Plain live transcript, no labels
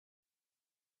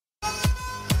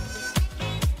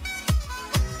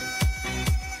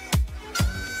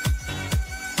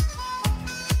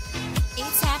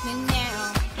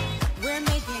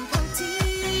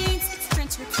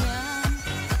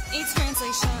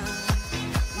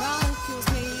Molecules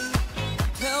made,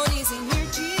 code is in your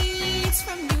genes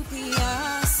from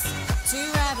nucleus to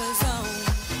ribosome.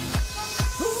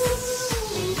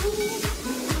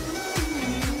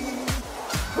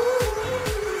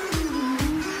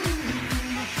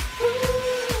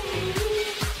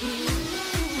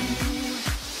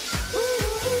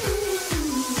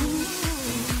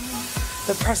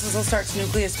 The process will start to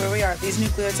nucleus where we are. These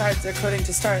nucleotides are coding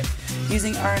to start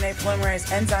using RNA polymerase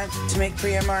enzyme to make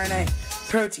pre-mRNA.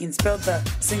 Proteins build the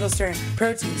single-strand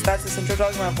proteins. That's the central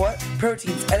dogma of what?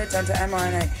 Proteins edit down to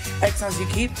mRNA. Exons you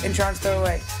keep, introns go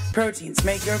away. Proteins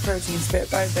make your proteins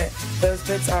bit by bit. Those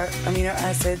bits are amino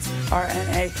acids.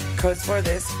 RNA codes for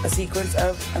this, a sequence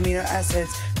of amino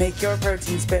acids. Make your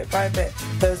proteins bit by bit.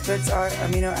 Those bits are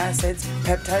amino acids.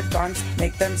 Peptide bonds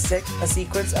make them stick, a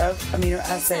sequence of amino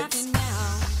acids.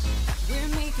 We're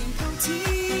making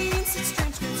proteins, it's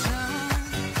transcription,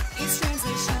 it's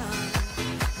translation.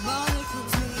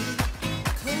 Molecules made,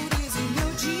 code is in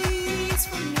your genes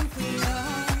from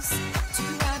nucleus to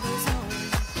ribosome.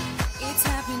 It's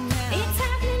happening now. It's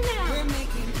happening now. We're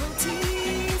making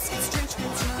proteins, it's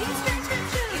transcription, it's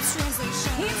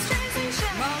translation. It's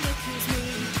translation. Molecules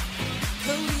made,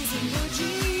 code is in your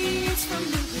genes from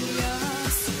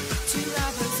nucleus to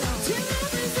ribosome. To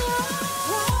ribosome.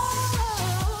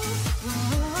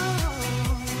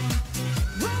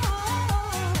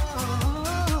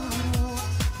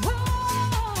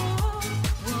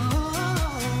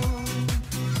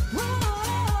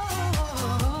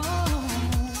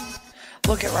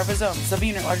 Look at ribosomes,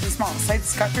 subunit, large and small.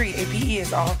 Sites got 3, APE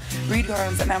is all. Read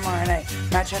codons and mRNA.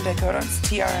 Match anticodons,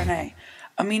 tRNA.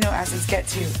 Amino acids get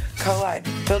to collide,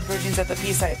 build proteins at the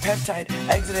P site, peptide,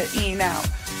 exit at E now.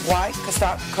 Why? Cause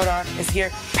stop codon is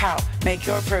here, pow. Make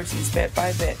your proteins bit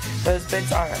by bit. Those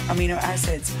bits are amino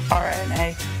acids.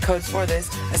 RNA codes for this,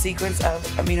 a sequence of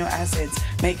amino acids.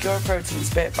 Make your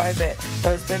proteins bit by bit.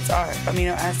 Those bits are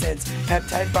amino acids.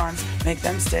 Peptide bonds make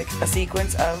them stick, a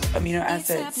sequence of amino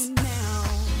acids. It's happening now.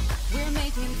 We're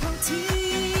making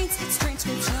proteins, it's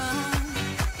transcription,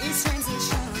 it's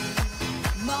translation.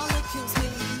 Molecules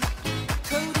made,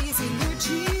 code is in your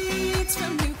genes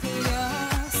from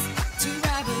nucleus to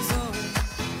ribosome.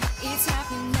 It's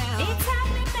happening now. It's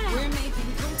happening now. We're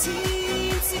making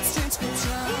proteins, it's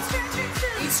transcription, it's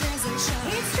translation.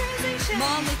 It's translation.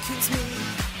 Molecules made,